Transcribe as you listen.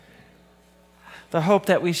The hope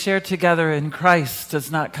that we share together in Christ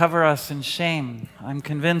does not cover us in shame. I'm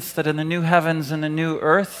convinced that in the new heavens and the new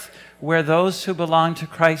earth, where those who belong to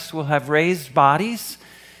Christ will have raised bodies,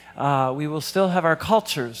 we will still have our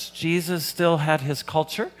cultures. Jesus still had his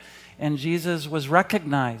culture, and Jesus was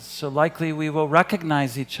recognized. So likely we will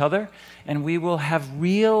recognize each other, and we will have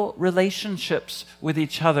real relationships with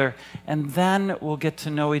each other, and then we'll get to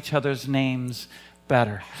know each other's names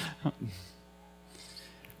better.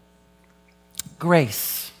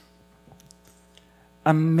 Grace.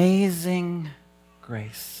 Amazing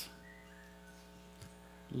grace.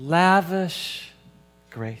 Lavish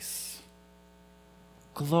grace.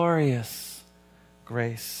 Glorious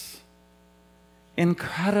grace.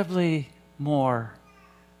 Incredibly more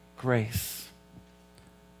grace.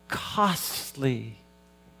 Costly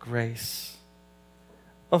grace.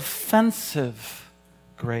 Offensive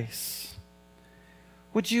grace.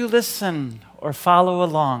 Would you listen or follow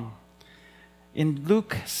along? In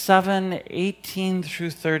Luke 7:18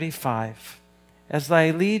 through 35, as I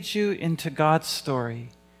lead you into God's story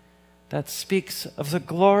that speaks of the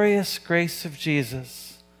glorious grace of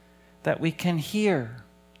Jesus that we can hear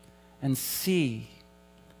and see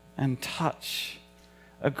and touch,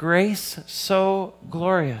 a grace so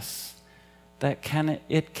glorious that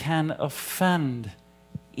it can offend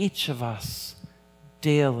each of us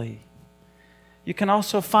daily. You can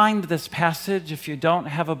also find this passage, if you don't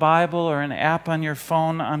have a Bible or an app on your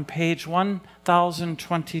phone, on page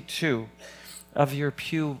 1022 of your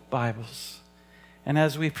Pew Bibles. And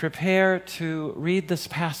as we prepare to read this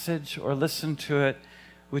passage or listen to it,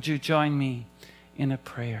 would you join me in a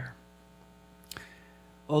prayer?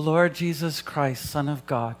 O Lord Jesus Christ, Son of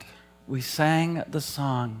God, we sang the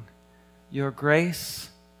song, "Your grace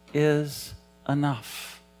is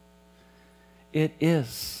enough." It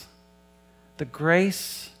is. The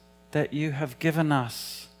grace that you have given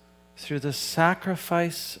us through the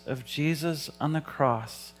sacrifice of Jesus on the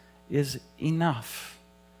cross is enough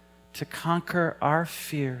to conquer our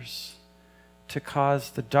fears, to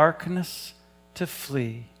cause the darkness to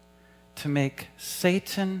flee, to make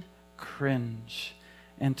Satan cringe,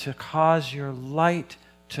 and to cause your light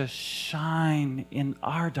to shine in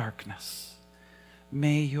our darkness.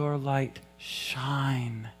 May your light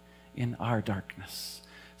shine in our darkness,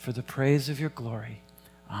 for the praise of your glory.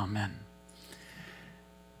 Amen.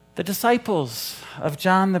 The disciples of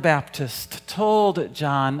John the Baptist told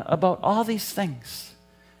John about all these things.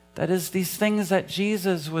 That is, these things that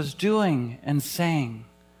Jesus was doing and saying,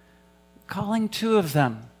 calling two of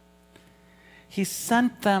them. He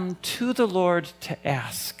sent them to the Lord to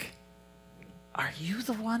ask, "Are you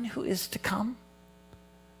the one who is to come?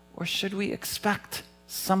 Or should we expect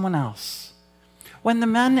someone else?" When the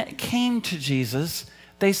men came to Jesus,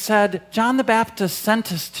 they said, "John the Baptist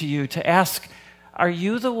sent us to you to ask, are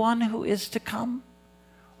you the one who is to come?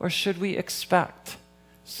 Or should we expect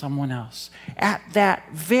someone else?" At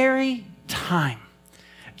that very time,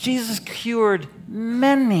 Jesus cured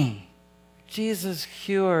many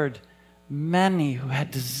who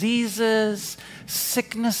had diseases,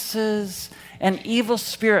 sicknesses, and evil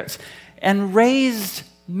spirits, and raised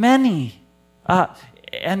many,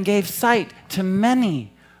 and gave sight to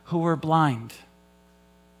many who were blind.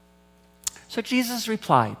 So Jesus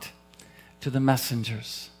replied to the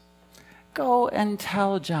messengers, "Go and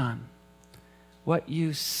tell John what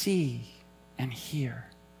you see and hear.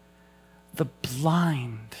 The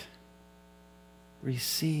blind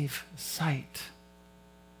receive sight.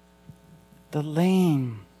 The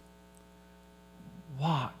lame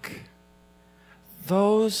walk.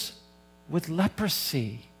 Those with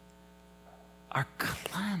leprosy are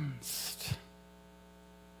cleansed.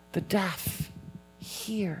 The deaf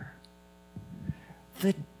hear.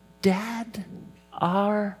 The dead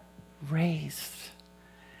are raised.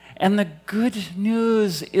 And the good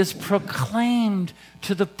news is proclaimed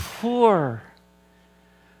to the poor.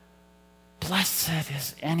 Blessed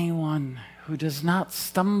is anyone who does not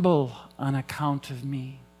stumble on account of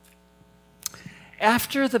me."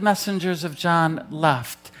 After the messengers of John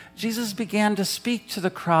left, Jesus began to speak to the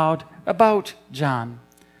crowd about John.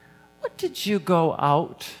 "What did you go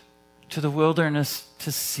out to the wilderness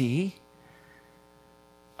to see?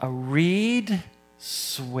 A reed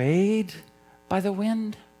swayed by the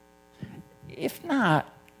wind? If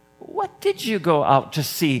not, what did you go out to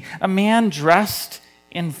see? A man dressed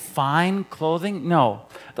in fine clothing? No.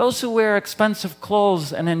 Those who wear expensive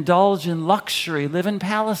clothes and indulge in luxury live in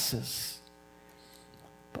palaces.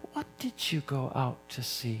 But what did you go out to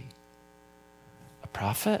see? A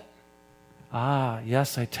prophet? Ah,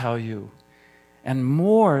 yes, I tell you, and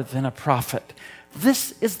more than a prophet.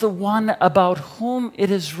 This is the one about whom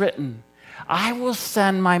it is written, I will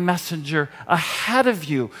send my messenger ahead of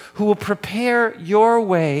you who will prepare your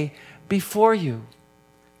way before you.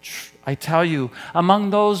 I tell you, among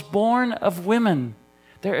those born of women,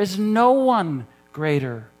 there is no one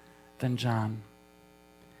greater than John.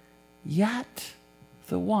 Yet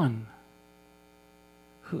the one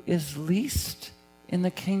who is least in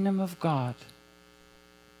the kingdom of God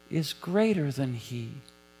is greater than he.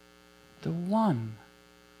 The one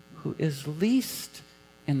who is least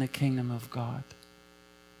in the kingdom of God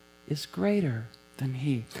is greater than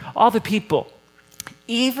he. All the people,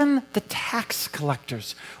 even the tax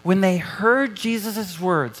collectors, when they heard Jesus'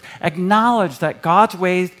 words, acknowledged that God's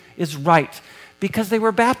way is right because they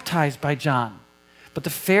were baptized by John. But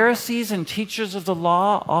the Pharisees and teachers of the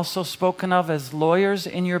law, also spoken of as lawyers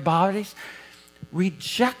in your bodies,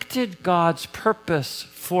 rejected God's purpose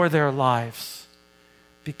for their lives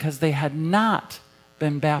because they had not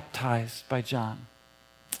been baptized by John.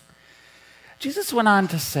 Jesus went on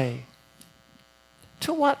to say,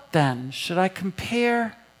 to what then should I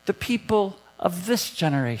compare the people of this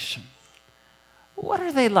generation? What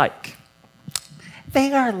are they like?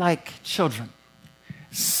 They are like children,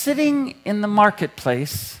 sitting in the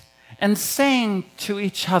marketplace and saying to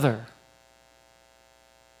each other,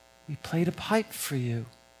 we played a pipe for you,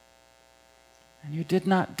 and you did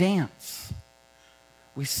not dance.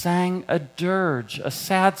 We sang a dirge, a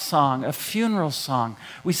sad song, a funeral song.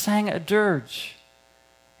 We sang a dirge,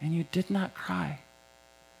 and you did not cry.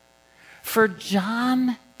 For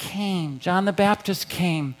John the Baptist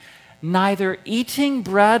came, neither eating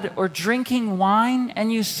bread or drinking wine,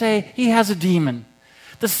 and you say, he has a demon.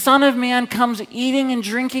 The Son of Man comes eating and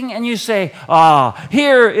drinking, and you say,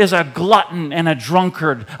 here is a glutton and a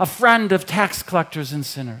drunkard, a friend of tax collectors and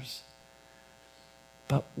sinners.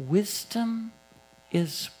 But wisdom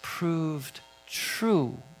is proved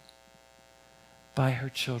true by her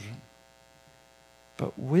children.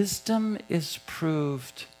 But wisdom is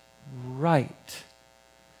proved right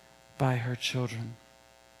by her children.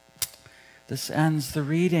 This ends the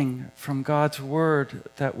reading from God's word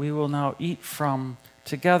that we will now eat from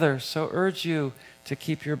together. So urge you to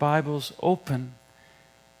keep your Bibles open.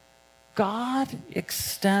 God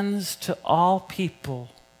extends to all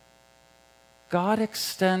people. God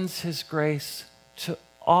extends his grace to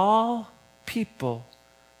all people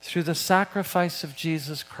through the sacrifice of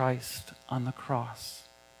Jesus Christ on the cross.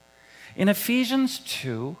 In Ephesians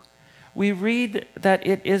 2, we read that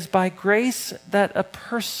it is by grace that a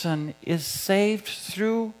person is saved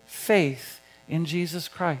through faith in Jesus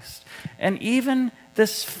Christ. And even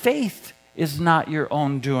this faith is not your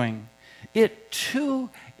own doing. It too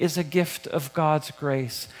is a gift of God's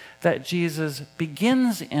grace that Jesus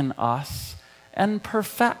begins in us and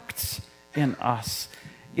perfects in us.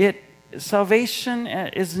 Salvation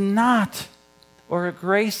is not, or a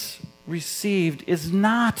grace received is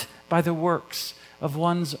not by the works of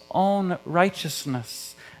one's own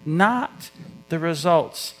righteousness, not the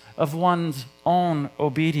results of one's own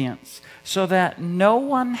obedience, so that no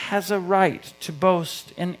one has a right to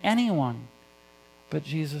boast in anyone but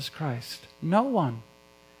Jesus Christ. No one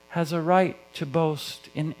has a right to boast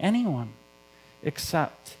in anyone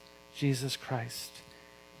except Jesus Christ.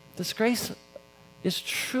 This grace is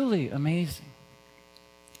truly amazing.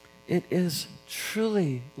 It is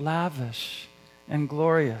truly lavish and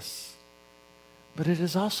glorious. But it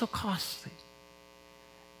is also costly,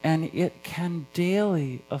 and it can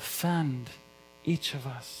daily offend each of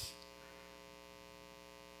us.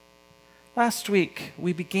 Last week,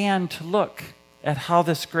 we began to look at how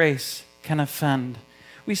this grace can offend.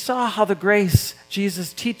 We saw how the grace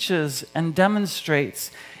Jesus teaches and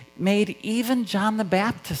demonstrates made even John the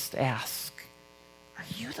Baptist ask, are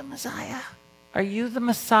you the Messiah? Are you the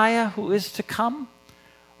Messiah who is to come?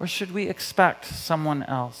 Or should we expect someone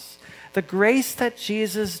else? The grace that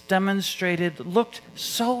Jesus demonstrated looked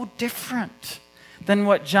so different than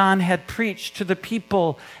what John had preached to the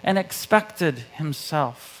people and expected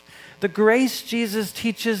himself. The grace Jesus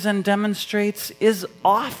teaches and demonstrates is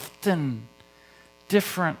often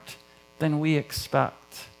different than we expect.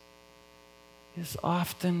 Is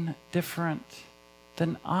often different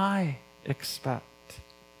than I expect.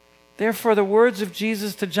 Therefore, the words of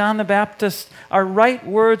Jesus to John the Baptist are right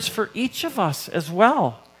words for each of us as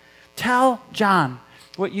well. Tell John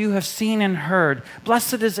what you have seen and heard.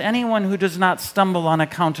 Blessed is anyone who does not stumble on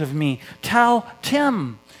account of me. Tell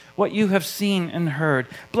Tim what you have seen and heard.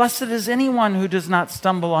 Blessed is anyone who does not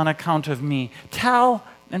stumble on account of me. Tell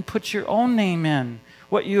and put your own name in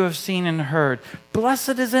what you have seen and heard.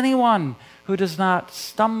 Blessed is anyone who does not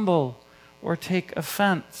stumble or take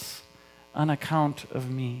offense on account of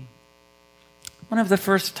me. One of the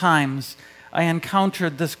first times I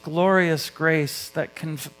encountered this glorious grace that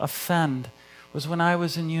can offend was when I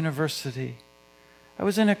was in university. I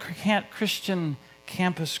was in a Christian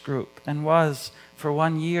campus group and was, for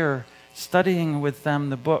 1 year, studying with them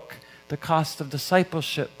the book, The Cost of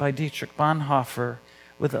Discipleship by Dietrich Bonhoeffer,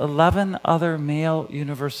 with 11 other male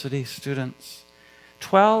university students.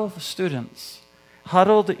 12 students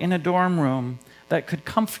huddled in a dorm room that could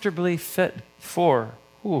comfortably fit 4.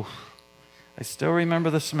 Ooh, I still remember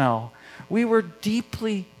the smell. We were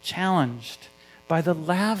deeply challenged by the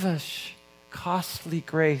lavish, costly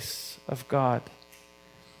grace of God.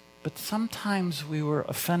 But sometimes we were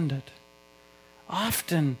offended.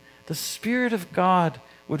 Often, the Spirit of God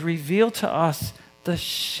would reveal to us the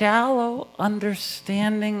shallow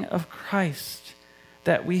understanding of Christ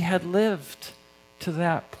that we had lived to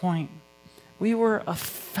that point. We were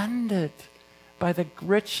offended by the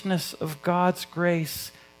richness of God's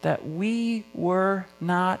grace that we were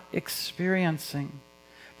not experiencing.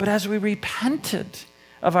 But as we repented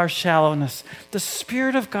of our shallowness, the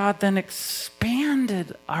Spirit of God then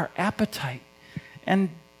expanded our appetite and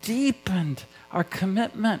deepened our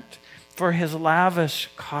commitment for His lavish,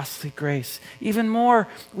 costly grace. Even more,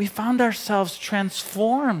 we found ourselves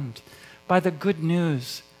transformed by the good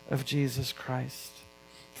news of Jesus Christ.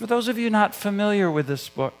 For those of you not familiar with this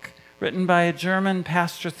book, written by a German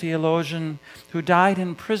pastor theologian who died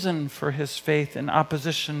in prison for his faith in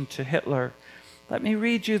opposition to Hitler, let me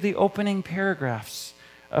read you the opening paragraphs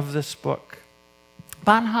of this book.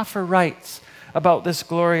 Bonhoeffer writes about this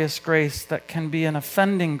glorious grace that can be an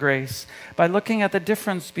offending grace by looking at the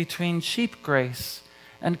difference between cheap grace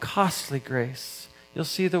and costly grace. You'll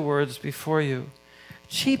see the words before you.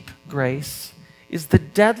 Cheap grace is the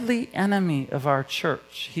deadly enemy of our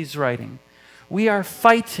church, he's writing. We are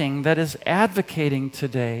fighting, that is, advocating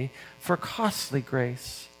today for costly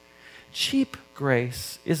grace. Cheap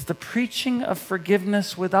grace is the preaching of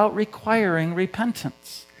forgiveness without requiring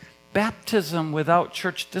repentance, baptism without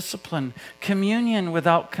church discipline, communion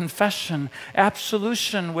without confession,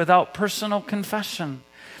 absolution without personal confession.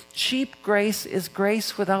 Cheap grace is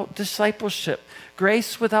grace without discipleship,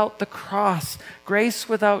 grace without the cross, grace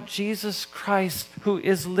without Jesus Christ, who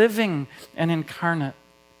is living and incarnate.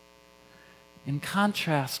 In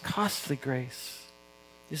contrast, costly grace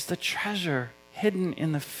is the treasure hidden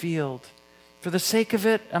in the field. For the sake of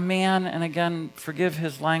it, a man, and again, forgive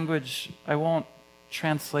his language, I won't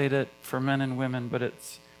translate it for men and women, but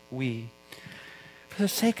it's we. For the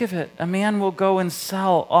sake of it, a man will go and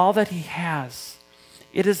sell all that he has.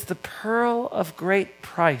 It is the pearl of great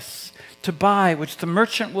price to buy, which the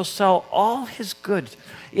merchant will sell all his goods.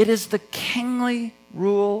 It is the kingly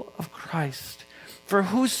rule of Christ, for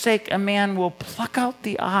whose sake a man will pluck out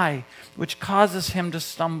the eye which causes him to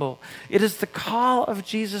stumble. It is the call of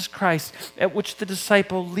Jesus Christ at which the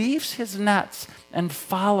disciple leaves his nets and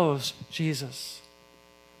follows Jesus.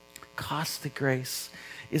 Costly grace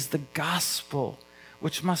is the gospel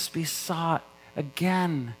which must be sought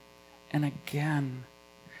again and again.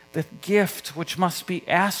 The gift which must be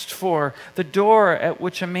asked for, the door at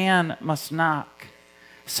which a man must knock.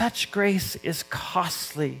 Such grace is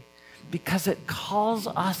costly because it calls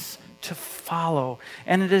us to follow.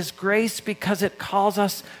 And it is grace because it calls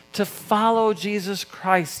us to follow Jesus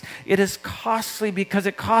Christ. It is costly because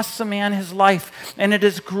it costs a man his life. And it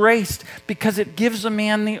is grace because it gives a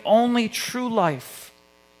man the only true life.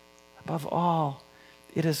 Above all,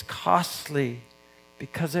 it is costly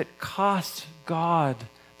because it costs God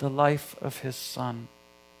the life of His Son.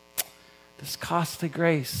 This costly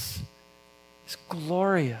grace is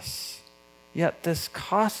glorious. Yet this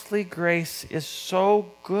costly grace is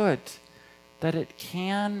so good that it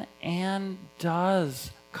can and does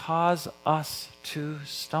cause us to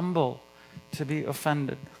stumble, to be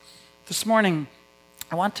offended. This morning,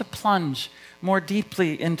 I want to plunge more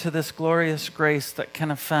deeply into this glorious grace that can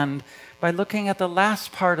offend by looking at the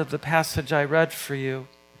last part of the passage I read for you.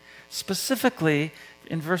 Specifically,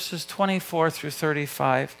 in verses 24 through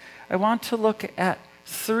 35, I want to look at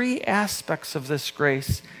 3 aspects of this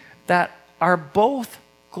grace that are both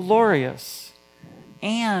glorious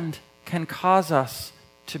and can cause us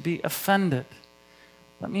to be offended.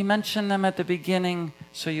 Let me mention them at the beginning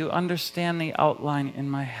so you understand the outline in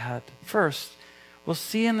my head. First, we'll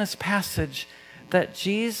see in this passage that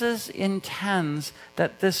Jesus intends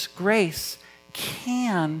that this grace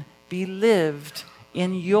can be lived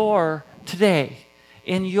in your today,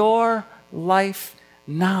 in your life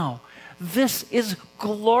now. This is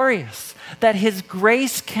glorious, that His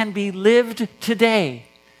grace can be lived today.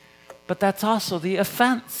 But that's also the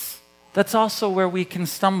offense. That's also where we can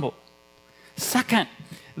stumble. Second,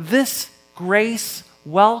 this grace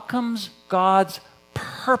welcomes God's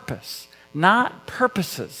purpose, not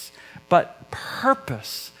purposes, but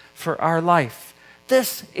purpose for our life.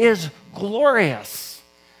 This is glorious.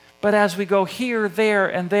 But as we go here, there,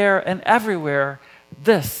 and everywhere,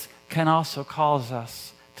 this can also cause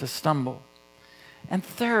us to stumble. And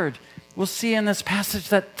third, we'll see in this passage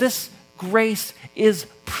that this grace is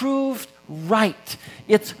proved right.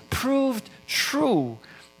 It's proved true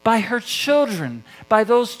by her children, by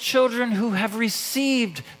those children who have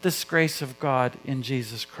received this grace of God in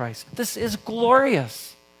Jesus Christ. This is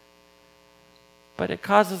glorious. But it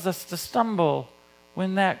causes us to stumble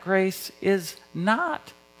when that grace is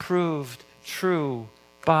not proved true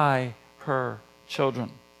by her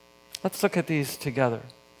children. Let's look at these together.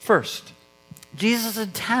 First, Jesus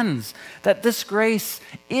intends that this grace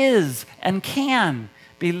is and can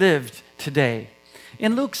be lived today.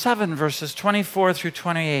 In Luke 7, verses 24 through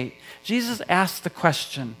 28, Jesus asked the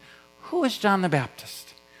question, who is John the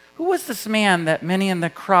Baptist? Who was this man that many in the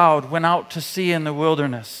crowd went out to see in the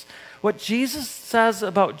wilderness? What Jesus says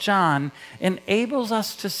about John enables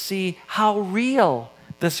us to see how real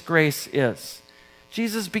this grace is.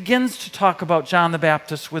 Jesus begins to talk about John the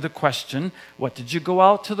Baptist with a question, what did you go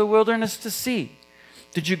out to the wilderness to see?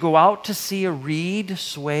 Did you go out to see a reed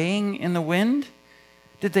swaying in the wind?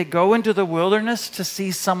 Did they go into the wilderness to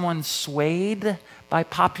see someone swayed by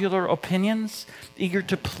popular opinions, eager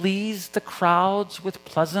to please the crowds with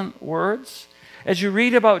pleasant words? As you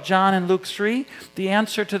read about John in Luke 3, the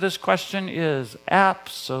answer to this question is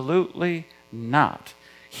absolutely not.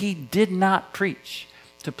 He did not preach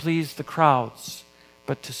to please the crowds,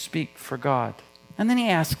 but to speak for God. And then he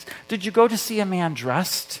asks, did you go to see a man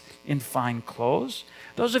dressed in fine clothes?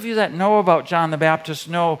 Those of you that know about John the Baptist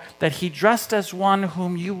know that he dressed as one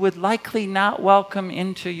whom you would likely not welcome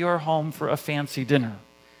into your home for a fancy dinner.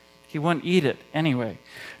 He wouldn't eat it anyway.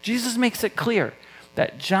 Jesus makes it clear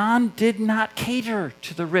that John did not cater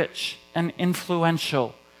to the rich and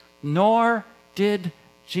influential, nor did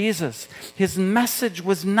Jesus. His message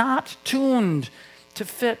was not tuned to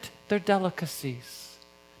fit their delicacies,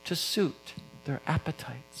 to suit their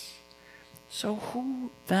appetites. So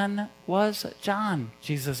who then was John,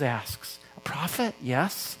 Jesus asks? A prophet?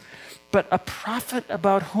 Yes. But a prophet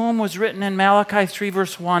about whom was written in Malachi 3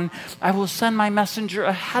 verse 1, I will send my messenger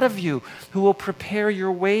ahead of you who will prepare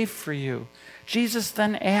your way for you. Jesus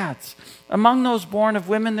then adds, among those born of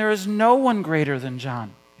women, there is no one greater than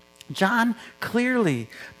John. John clearly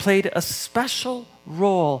played a special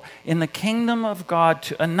role in the kingdom of God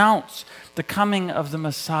to announce the coming of the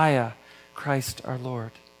Messiah, Christ our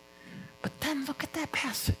Lord. But then look at that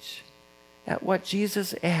passage, at what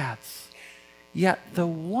Jesus adds. Yet the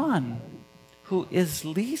one who is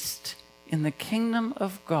least in the kingdom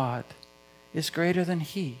of God is greater than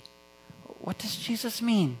he. What does Jesus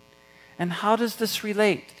mean? And how does this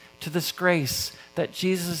relate to this grace that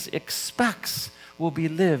Jesus expects will be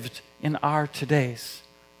lived in our todays?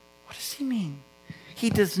 What does he mean?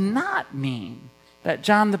 He does not mean that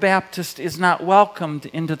John the Baptist is not welcomed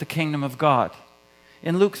into the kingdom of God.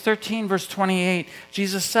 In Luke 13, verse 28,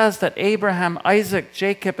 Jesus says that Abraham, Isaac,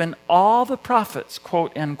 Jacob, and all the prophets,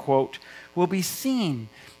 quote, end quote, will be seen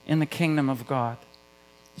in the kingdom of God.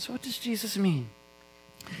 So what does Jesus mean?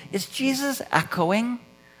 Is Jesus echoing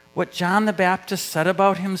what John the Baptist said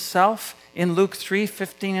about himself in Luke 3,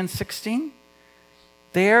 15 and 16?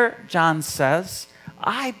 There, John says,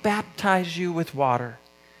 I baptize you with water,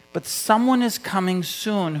 but someone is coming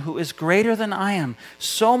soon who is greater than I am,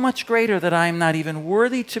 so much greater that I am not even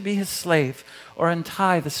worthy to be his slave or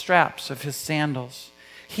untie the straps of his sandals.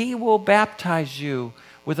 He will baptize you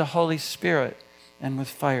with the Holy Spirit and with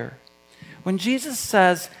fire. When Jesus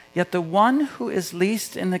says, yet the one who is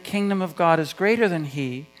least in the kingdom of God is greater than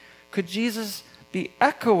he, could Jesus be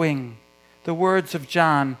echoing the words of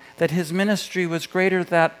John that his ministry was greater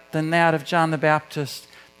than that of John the Baptist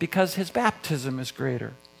because his baptism is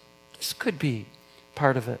greater? This could be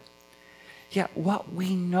part of it. Yet what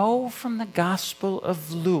we know from the Gospel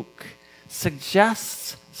of Luke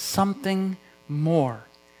suggests something more.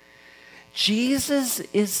 Jesus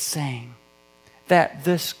is saying that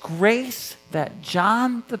this grace that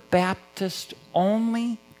John the Baptist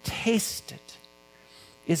only tasted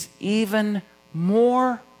is even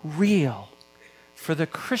more real for the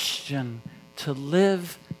Christian to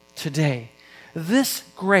live today. This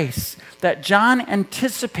grace that John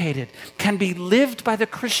anticipated can be lived by the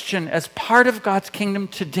Christian as part of God's kingdom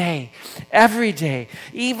today, every day,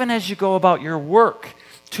 even as you go about your work,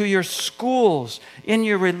 to your schools, in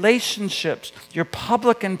your relationships, your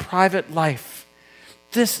public and private life.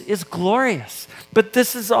 This is glorious, but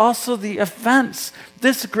this is also the offense.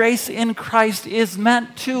 This grace in Christ is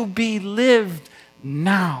meant to be lived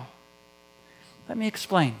now. Let me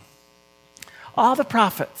explain. All the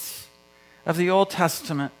prophets of the Old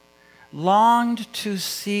Testament longed to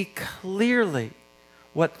see clearly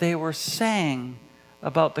what they were saying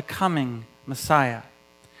about the coming Messiah.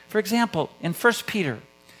 For example, in 1 Peter,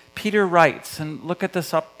 Peter writes, and look at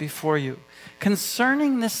this up before you,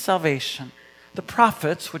 concerning this salvation, the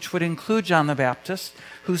prophets, which would include John the Baptist,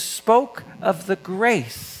 who spoke of the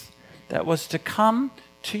grace that was to come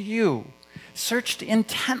to you, searched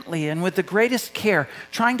intently and with the greatest care,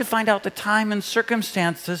 trying to find out the time and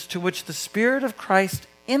circumstances to which the Spirit of Christ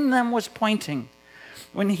in them was pointing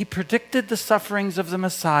when he predicted the sufferings of the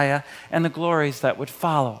Messiah and the glories that would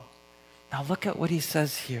follow. Now look at what he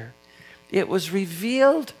says here. It was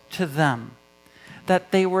revealed to them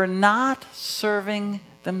that they were not serving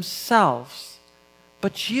themselves,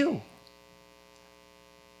 but you.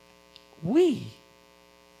 We.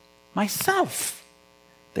 Myself.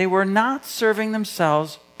 They were not serving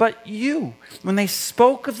themselves, but you, when they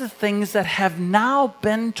spoke of the things that have now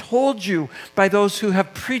been told you by those who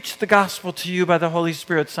have preached the gospel to you by the Holy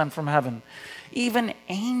Spirit sent from heaven. Even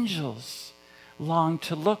angels long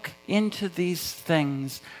to look into these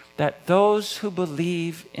things that those who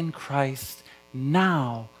believe in Christ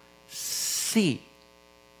now see.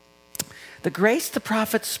 The grace the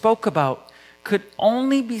prophets spoke about could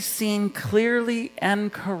only be seen clearly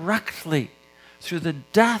and correctly through the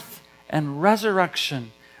death and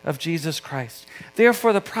resurrection of Jesus Christ.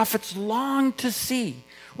 Therefore, the prophets longed to see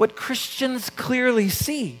what Christians clearly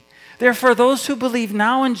see. Therefore, those who believe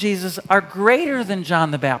now in Jesus are greater than John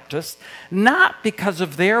the Baptist, not because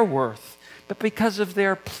of their worth, but because of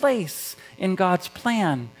their place in God's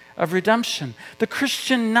plan of redemption. The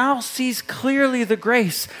Christian now sees clearly the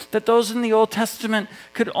grace that those in the Old Testament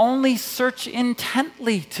could only search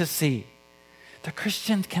intently to see. The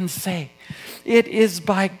Christian can say, it is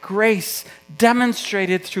by grace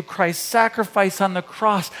demonstrated through Christ's sacrifice on the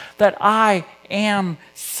cross that I am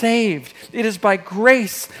saved. It is by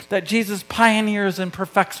grace that Jesus pioneers and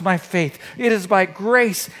perfects my faith. It is by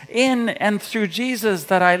grace in and through Jesus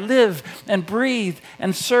that I live and breathe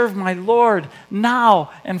and serve my Lord now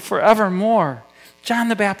and forevermore. John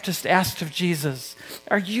the Baptist asked of Jesus,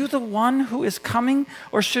 are you the one who is coming,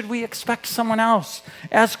 or should we expect someone else?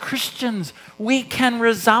 As Christians, we can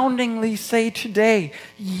resoundingly say today,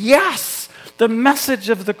 yes, the message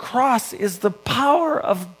of the cross is the power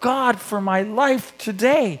of God for my life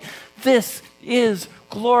today. This is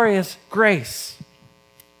glorious grace.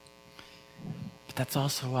 But that's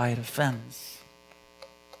also why it offends.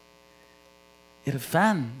 It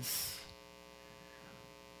offends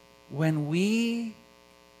when we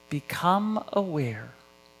become aware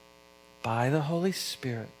by the Holy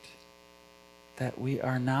Spirit that we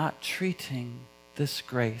are not treating this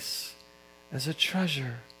grace as a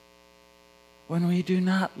treasure, when we do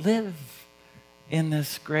not live in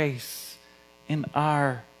this grace in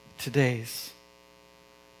our todays.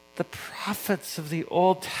 The prophets of the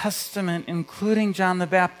Old Testament, including John the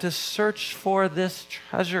Baptist, searched for this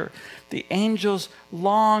treasure. The angels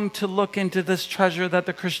long to look into this treasure that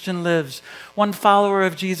the Christian lives. One follower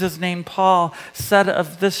of Jesus named Paul said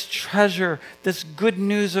of this treasure, this good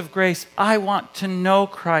news of grace, I want to know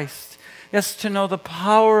Christ. Yes, to know the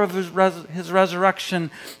power of his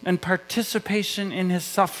resurrection and participation in his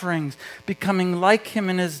sufferings, becoming like him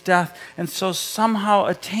in his death, and so somehow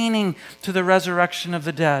attaining to the resurrection of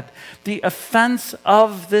the dead. The offense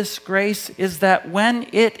of this grace is that when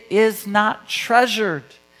it is not treasured,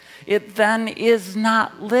 it then is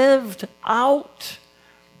not lived out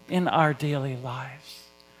in our daily lives.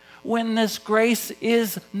 When this grace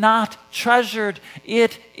is not treasured,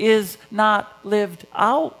 it is not lived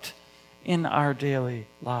out in our daily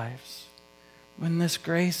lives. When this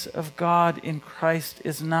grace of God in Christ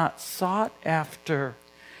is not sought after,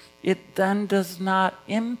 it then does not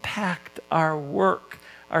impact our work,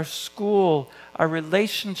 our school, our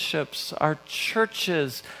relationships, our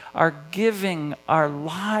churches, our giving, our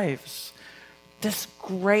lives. This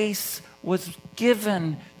grace was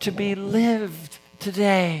given to be lived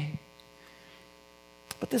today.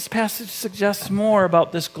 But this passage suggests more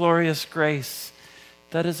about this glorious grace.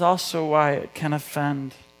 That is also why it can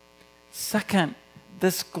offend. Second,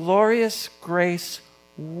 this glorious grace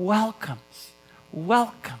welcomes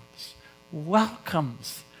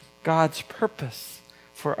God's purpose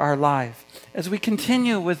for our life. As we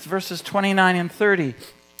continue with verses 29 and 30,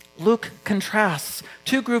 Luke contrasts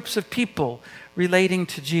two groups of people relating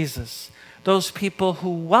to Jesus. Those people who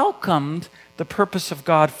welcomed the purpose of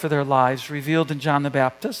God for their lives revealed in John the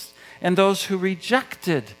Baptist, and those who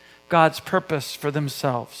rejected God's purpose for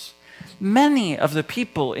themselves. Many of the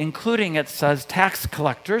people, including, it says, tax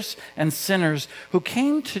collectors and sinners who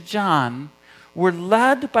came to John, were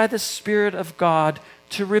led by the Spirit of God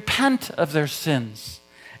to repent of their sins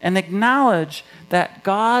and acknowledge that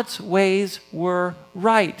God's ways were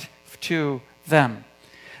right to them.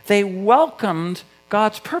 They welcomed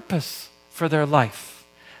God's purpose for their life,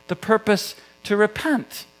 the purpose to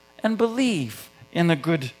repent and believe in the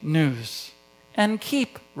good news and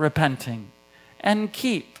keep repenting and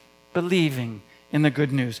keep believing in the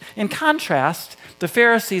good news. In contrast, the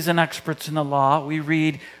Pharisees and experts in the law, we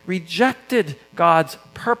read, rejected God's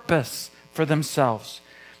purpose for themselves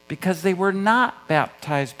because they were not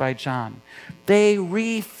baptized by John. They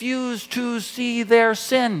refused to see their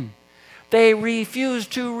sin. They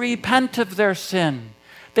refused to repent of their sin.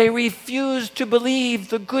 They refused to believe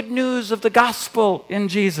the good news of the gospel in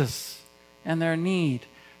Jesus and their need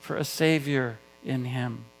for a Savior in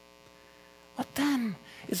Him. What then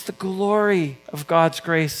is the glory of God's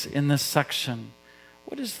grace in this section?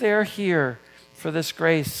 What is there here for this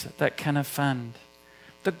grace that can offend?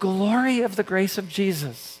 The glory of the grace of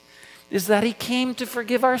Jesus is that He came to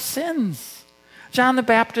forgive our sins. John the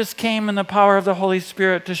Baptist came in the power of the Holy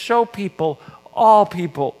Spirit to show people, all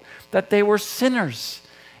people, that they were sinners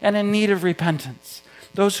and in need of repentance.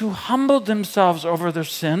 Those who humbled themselves over their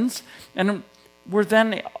sins and were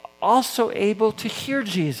then also able to hear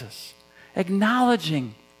Jesus,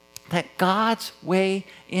 acknowledging that God's way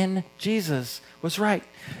in Jesus was right.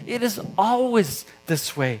 It is always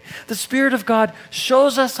this way. The Spirit of God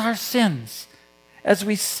shows us our sins as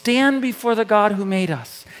we stand before the God who made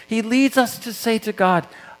us. He leads us to say to God,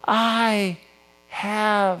 I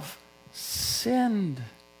have sinned.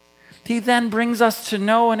 He then brings us to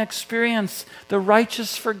know and experience the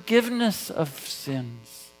righteous forgiveness of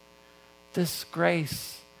sins. This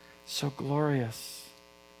grace, so glorious.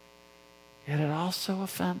 Yet it also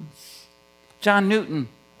offends. John Newton,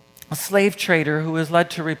 a slave trader who was led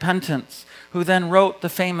to repentance, who then wrote the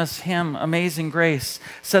famous hymn, Amazing Grace,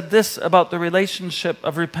 said this about the relationship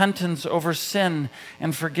of repentance over sin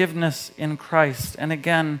and forgiveness in Christ. And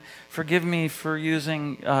again, forgive me for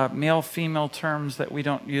using male-female terms that we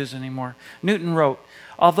don't use anymore. Newton wrote,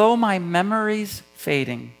 although my memory's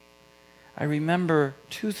fading, I remember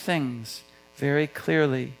two things very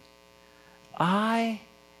clearly. I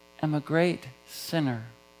am a great sinner,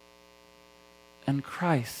 and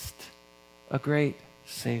Christ a great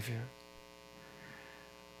Savior.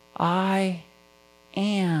 I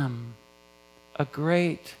am a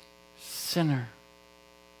great sinner,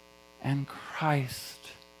 and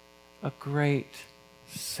Christ a great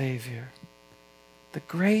Savior. The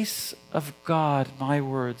grace of God, my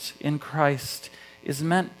words, in Christ is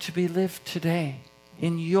meant to be lived today,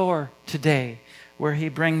 in your today, where He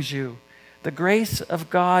brings you. The grace of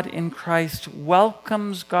God in Christ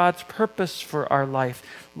welcomes God's purpose for our life,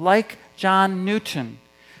 like John Newton.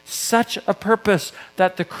 Such a purpose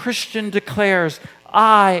that the Christian declares,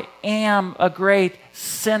 I am a great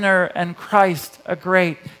sinner and Christ a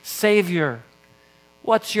great Savior.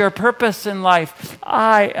 What's your purpose in life?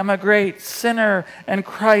 I am a great sinner and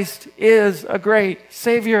Christ is a great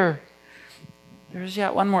Savior. There's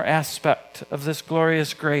yet one more aspect of this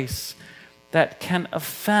glorious grace that can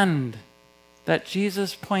offend, that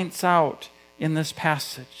Jesus points out in this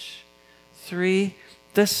passage. 3,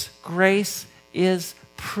 this grace is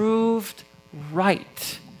proved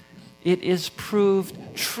right. It is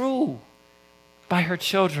proved true by her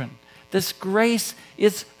children. This grace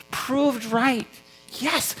is proved right.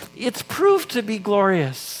 Yes, it's proved to be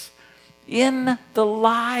glorious in the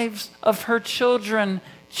lives of her children,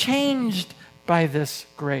 changed by this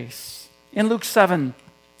grace. In Luke 7,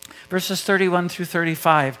 verses 31 through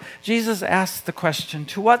 35, Jesus asks the question,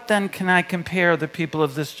 to what then can I compare the people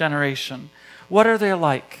of this generation? What are they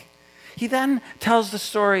like? He then tells the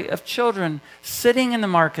story of children sitting in the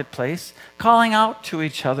marketplace, calling out to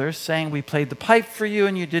each other, saying, we played the pipe for you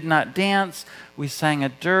and you did not dance. We sang a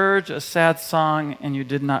dirge, a sad song, and you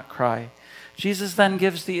did not cry. Jesus then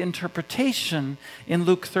gives the interpretation in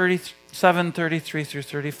Luke 37, 33 through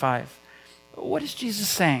 35. What is Jesus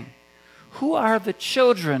saying? Who are the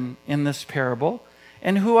children in this parable,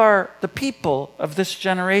 and who are the people of this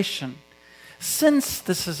generation? Since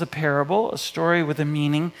this is a parable, a story with a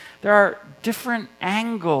meaning, there are different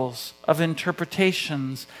angles of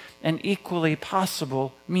interpretations and equally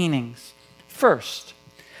possible meanings. First,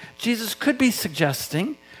 Jesus could be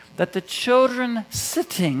suggesting that the children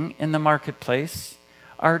sitting in the marketplace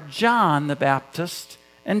are John the Baptist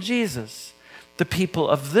and Jesus. The people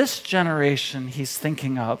of this generation he's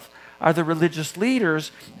thinking of are the religious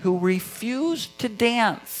leaders who refused to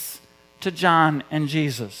dance to John and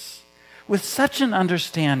Jesus. With such an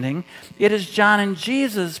understanding, it is John and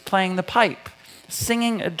Jesus playing the pipe,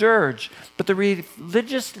 singing a dirge, but the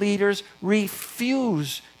religious leaders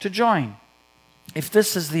refuse to join. If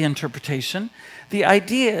this is the interpretation, the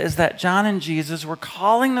idea is that John and Jesus were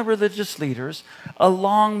calling the religious leaders,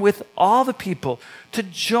 along with all the people, to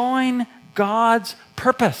join God's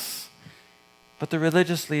purpose. But the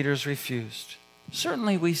religious leaders refused.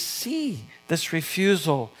 Certainly we see this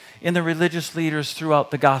refusal in the religious leaders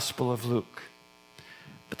throughout the Gospel of Luke.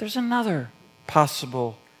 But there's another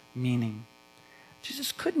possible meaning.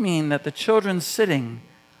 Jesus could mean that the children sitting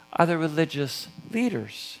are the religious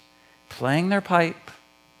leaders, playing their pipe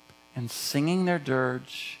and singing their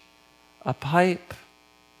dirge, a pipe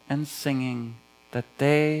and singing that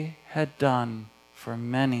they had done for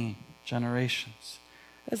many generations.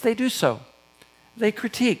 As they do so, they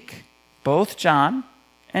critique both John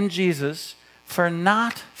and Jesus for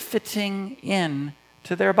not fitting in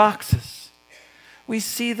to their boxes. We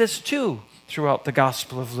see this too throughout the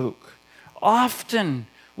Gospel of Luke. Often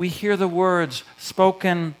we hear the words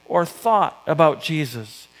spoken or thought about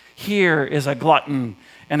Jesus. Here is a glutton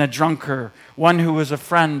and a drunkard, one who was a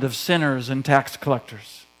friend of sinners and tax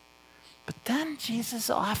collectors. But then Jesus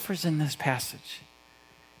offers in this passage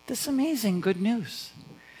this amazing good news,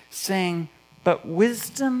 saying, but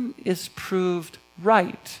wisdom is proved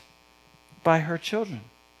right by her children.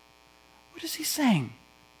 What is he saying?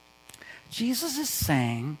 Jesus is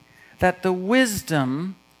saying that the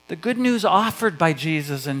wisdom, the good news offered by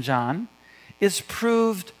Jesus and John, is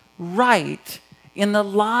proved right in the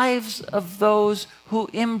lives of those who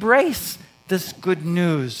embrace this good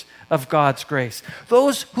news of God's grace.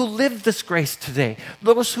 Those who live this grace today,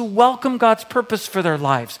 those who welcome God's purpose for their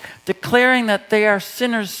lives, declaring that they are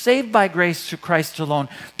sinners saved by grace through Christ alone,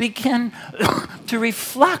 begin to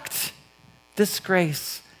reflect this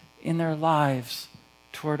grace in their lives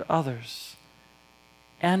toward others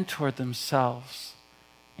and toward themselves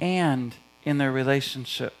and in their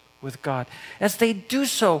relationship with God. As they do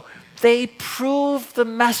so, they prove the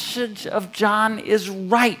message of John is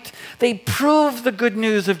right. They prove the good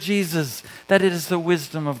news of Jesus, that it is the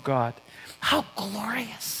wisdom of God. How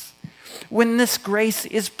glorious when this grace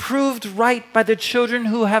is proved right by the children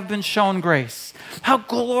who have been shown grace. How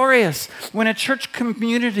glorious when a church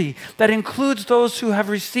community that includes those who have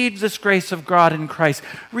received this grace of God in Christ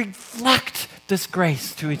reflect this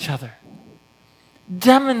grace to each other.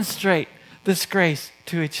 Demonstrate this grace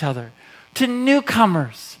to each other, to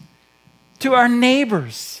newcomers, to our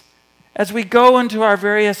neighbors, as we go into our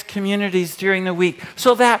various communities during the week,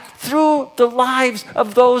 so that through the lives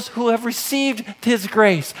of those who have received his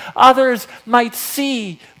grace, others might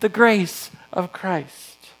see the grace of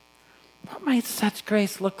Christ. What might such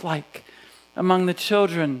grace look like among the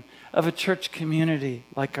children of a church community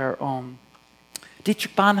like our own?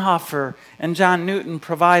 Dietrich Bonhoeffer and John Newton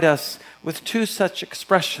provide us with two such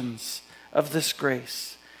expressions of this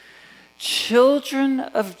grace. Children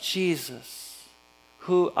of Jesus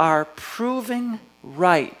who are proving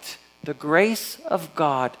right the grace of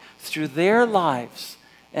God through their lives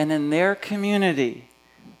and in their community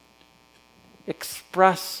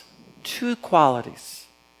express two qualities.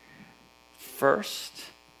 First,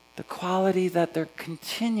 the quality that they're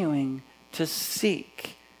continuing to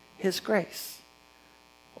seek his grace.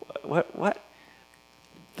 What?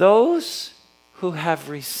 Those who have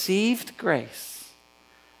received grace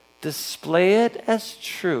display it as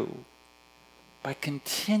true by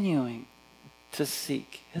continuing to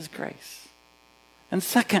seek his grace. And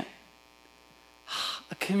second,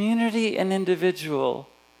 a community and individual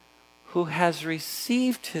who has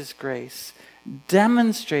received his grace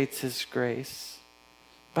demonstrates his grace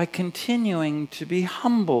by continuing to be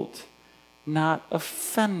humbled, not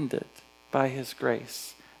offended by his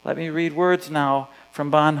grace. Let me read words now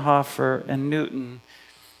from Bonhoeffer and Newton.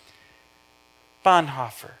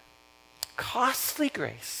 Bonhoeffer, costly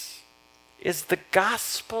grace is the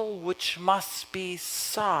gospel which must be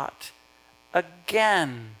sought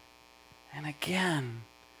again and again,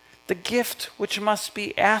 the gift which must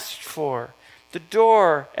be asked for, the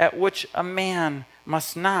door at which a man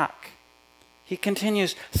must knock. He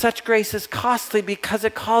continues, such grace is costly because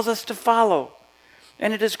it calls us to follow.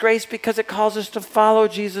 And it is grace because it calls us to follow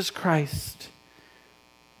Jesus Christ.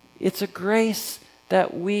 It's a grace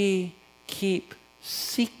that we keep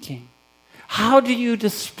seeking. How do you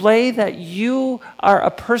display that you are a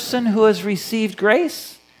person who has received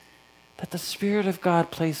grace? That the Spirit of God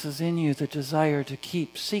places in you the desire to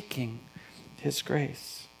keep seeking his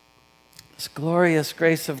grace. This glorious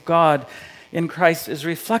grace of God in Christ is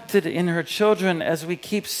reflected in her children as we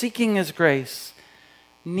keep seeking his grace,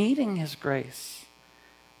 needing his grace,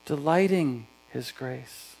 delighting his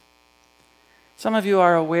grace. Some of you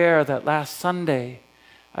are aware that last Sunday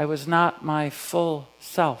I was not my full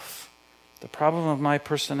self. The problem of my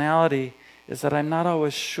personality is that I'm not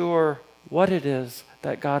always sure what it is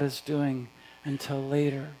that God is doing until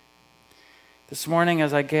later. This morning,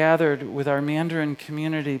 as I gathered with our Mandarin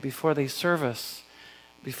community before their service,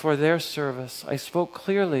 I spoke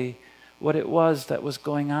clearly what it was that was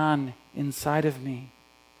going on inside of me.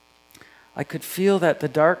 I could feel that the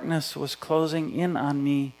darkness was closing in on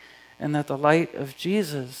me and that the light of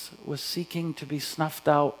Jesus was seeking to be snuffed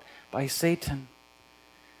out by Satan.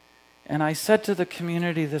 And I said to the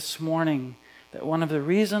community this morning that one of the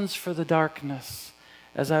reasons for the darkness,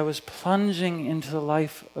 as I was plunging into the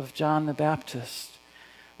life of John the Baptist,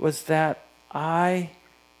 was that I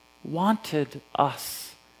wanted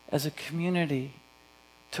us as a community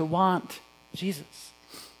to want Jesus.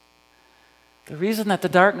 The reason that the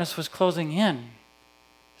darkness was closing in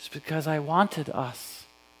is because I wanted us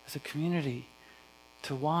as a community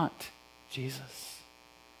to want Jesus.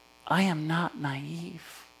 I am not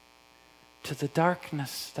naive to the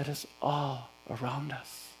darkness that is all around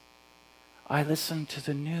us. I listen to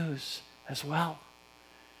the news as well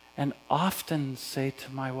and often say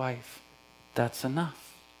to my wife, that's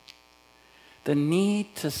enough. The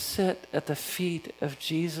need to sit at the feet of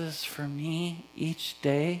Jesus for me each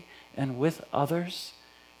day and with others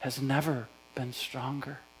has never been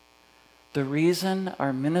stronger. The reason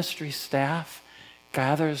our ministry staff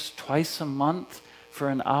gathers twice a month for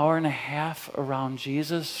an hour and a half around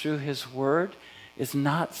Jesus through his word is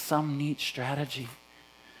not some neat strategy,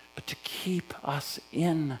 but to keep us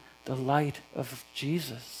in the light of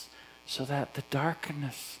Jesus so that the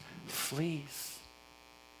darkness flees.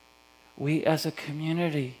 We as a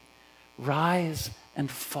community rise and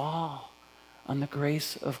fall on the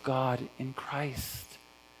grace of God in Christ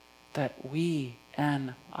that we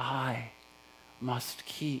and I must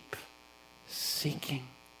keep seeking.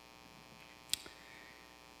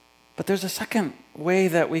 But there's a second way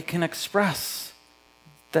that we can express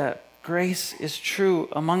that grace is true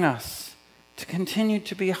among us, to continue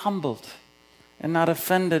to be humbled and not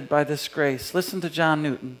offended by this grace. Listen to John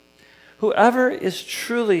Newton. Whoever is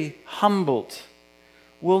truly humbled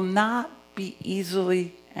will not be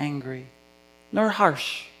easily angry, nor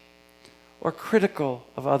harsh or critical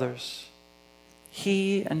of others.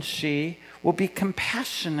 He and she will be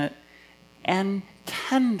compassionate and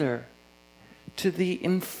tender to the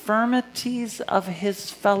infirmities of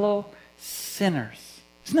his fellow sinners.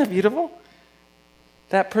 Isn't that beautiful?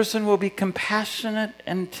 That person will be compassionate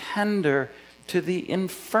and tender to the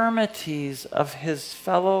infirmities of his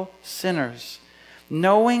fellow sinners,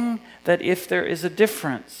 knowing that if there is a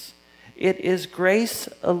difference, it is grace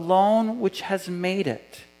alone which has made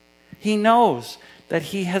it. He knows that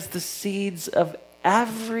he has the seeds of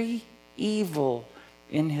every evil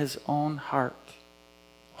in his own heart.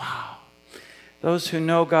 Wow. Those who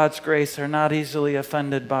know God's grace are not easily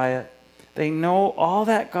offended by it. They know all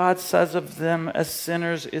that God says of them as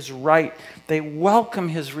sinners is right. They welcome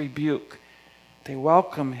his rebuke. They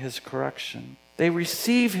welcome his correction. They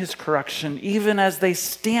receive his correction even as they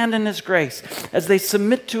stand in his grace. As they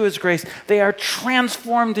submit to his grace, they are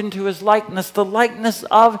transformed into his likeness, the likeness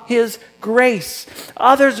of his grace.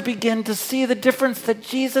 Others begin to see the difference that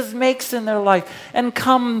Jesus makes in their life and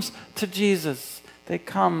comes to Jesus. They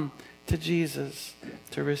come to Jesus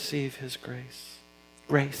to receive his grace.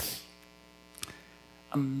 Grace.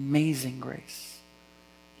 Amazing grace.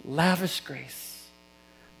 Lavish grace.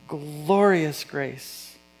 Glorious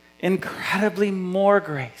grace. Incredibly more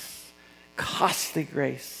grace. Costly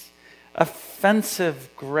grace. Offensive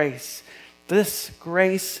grace. This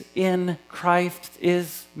grace in Christ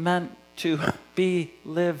is meant to be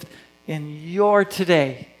lived in your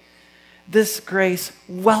today. This grace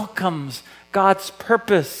welcomes God's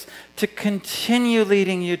purpose to continue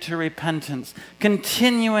leading you to repentance,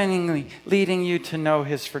 continually leading you to know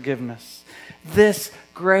his forgiveness. This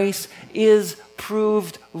grace is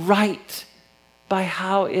proved right by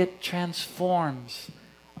how it transforms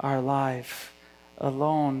our life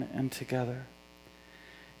alone and together.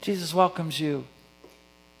 Jesus welcomes you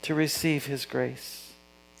to receive his grace.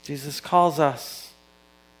 Jesus calls us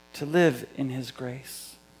to live in his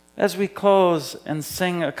grace. As we close and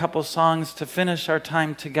sing a couple songs to finish our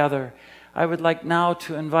time together, I would like now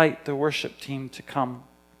to invite the worship team to come.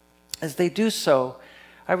 As they do so,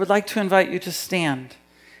 I would like to invite you to stand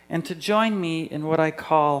and to join me in what I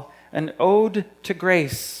call an ode to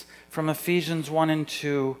grace from Ephesians 1 and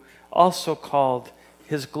 2, also called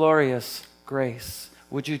his glorious grace.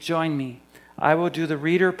 Would you join me? I will do the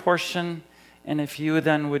reader portion, and if you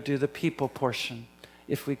then would do the people portion,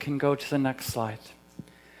 if we can go to the next slide.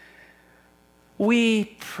 We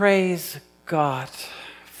praise God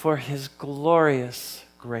for his glorious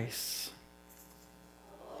grace.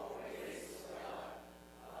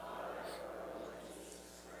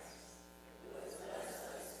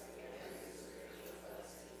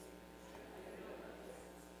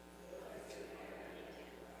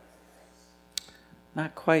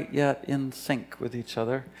 Not quite yet in sync with each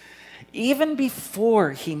other. Even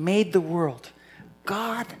before he made the world,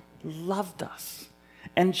 God loved us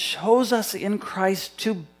and chose us in Christ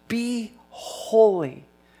to be holy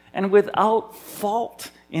and without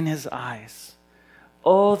fault in his eyes.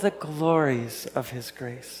 Oh, the glories of his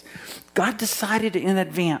grace. God decided in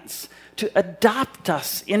advance to adopt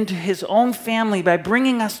us into his own family by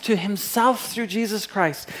bringing us to himself through Jesus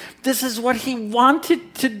Christ. This is what he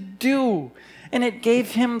wanted to do, and it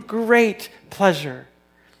gave him great pleasure.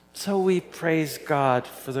 So we praise God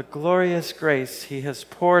for the glorious grace he has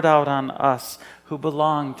poured out on us who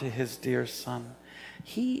belong to his dear Son.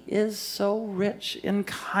 He is so rich in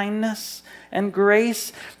kindness and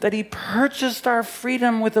grace that he purchased our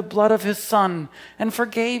freedom with the blood of his Son and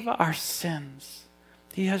forgave our sins.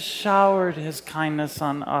 He has showered his kindness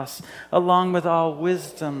on us, along with all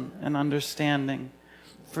wisdom and understanding.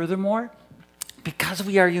 Furthermore, because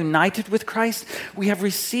we are united with Christ, we have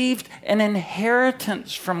received an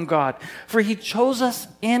inheritance from God. For he chose us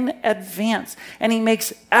in advance, and he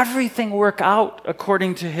makes everything work out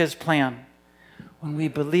according to his plan. When we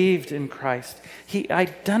believed in Christ, he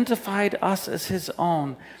identified us as his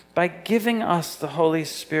own by giving us the Holy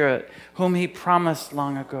Spirit, whom he promised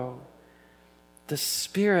long ago. The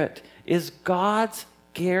Spirit is God's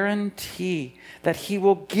guarantee that he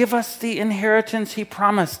will give us the inheritance he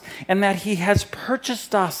promised and that he has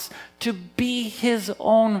purchased us to be his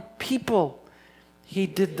own people. He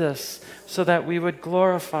did this so that we would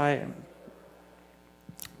glorify him.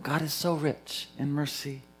 God is so rich in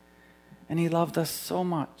mercy, and he loved us so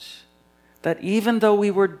much that even though we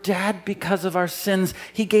were dead because of our sins,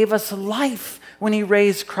 he gave us life when he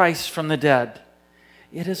raised Christ from the dead.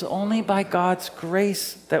 It is only by God's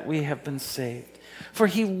grace that we have been saved. For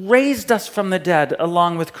he raised us from the dead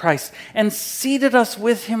along with Christ and seated us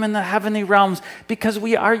with him in the heavenly realms because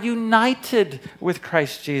we are united with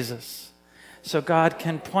Christ Jesus. So God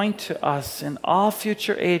can point to us in all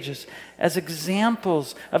future ages as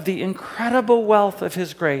examples of the incredible wealth of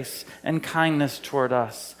his grace and kindness toward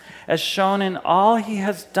us, as shown in all he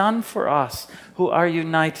has done for us who are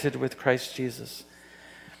united with Christ Jesus.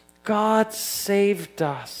 God saved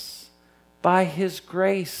us by his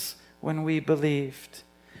grace when we believed.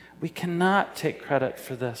 We cannot take credit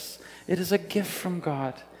for this. It is a gift from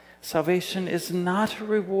God. Salvation is not a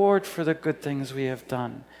reward for the good things we have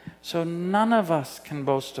done, so none of us can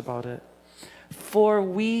boast about it. For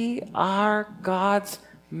we are God's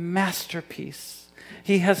masterpiece.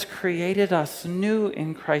 He has created us new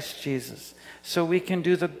in Christ Jesus, so we can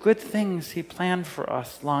do the good things he planned for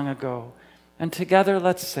us long ago. And together,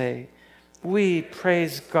 let's say, we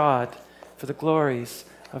praise God for the glories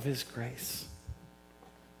of his grace.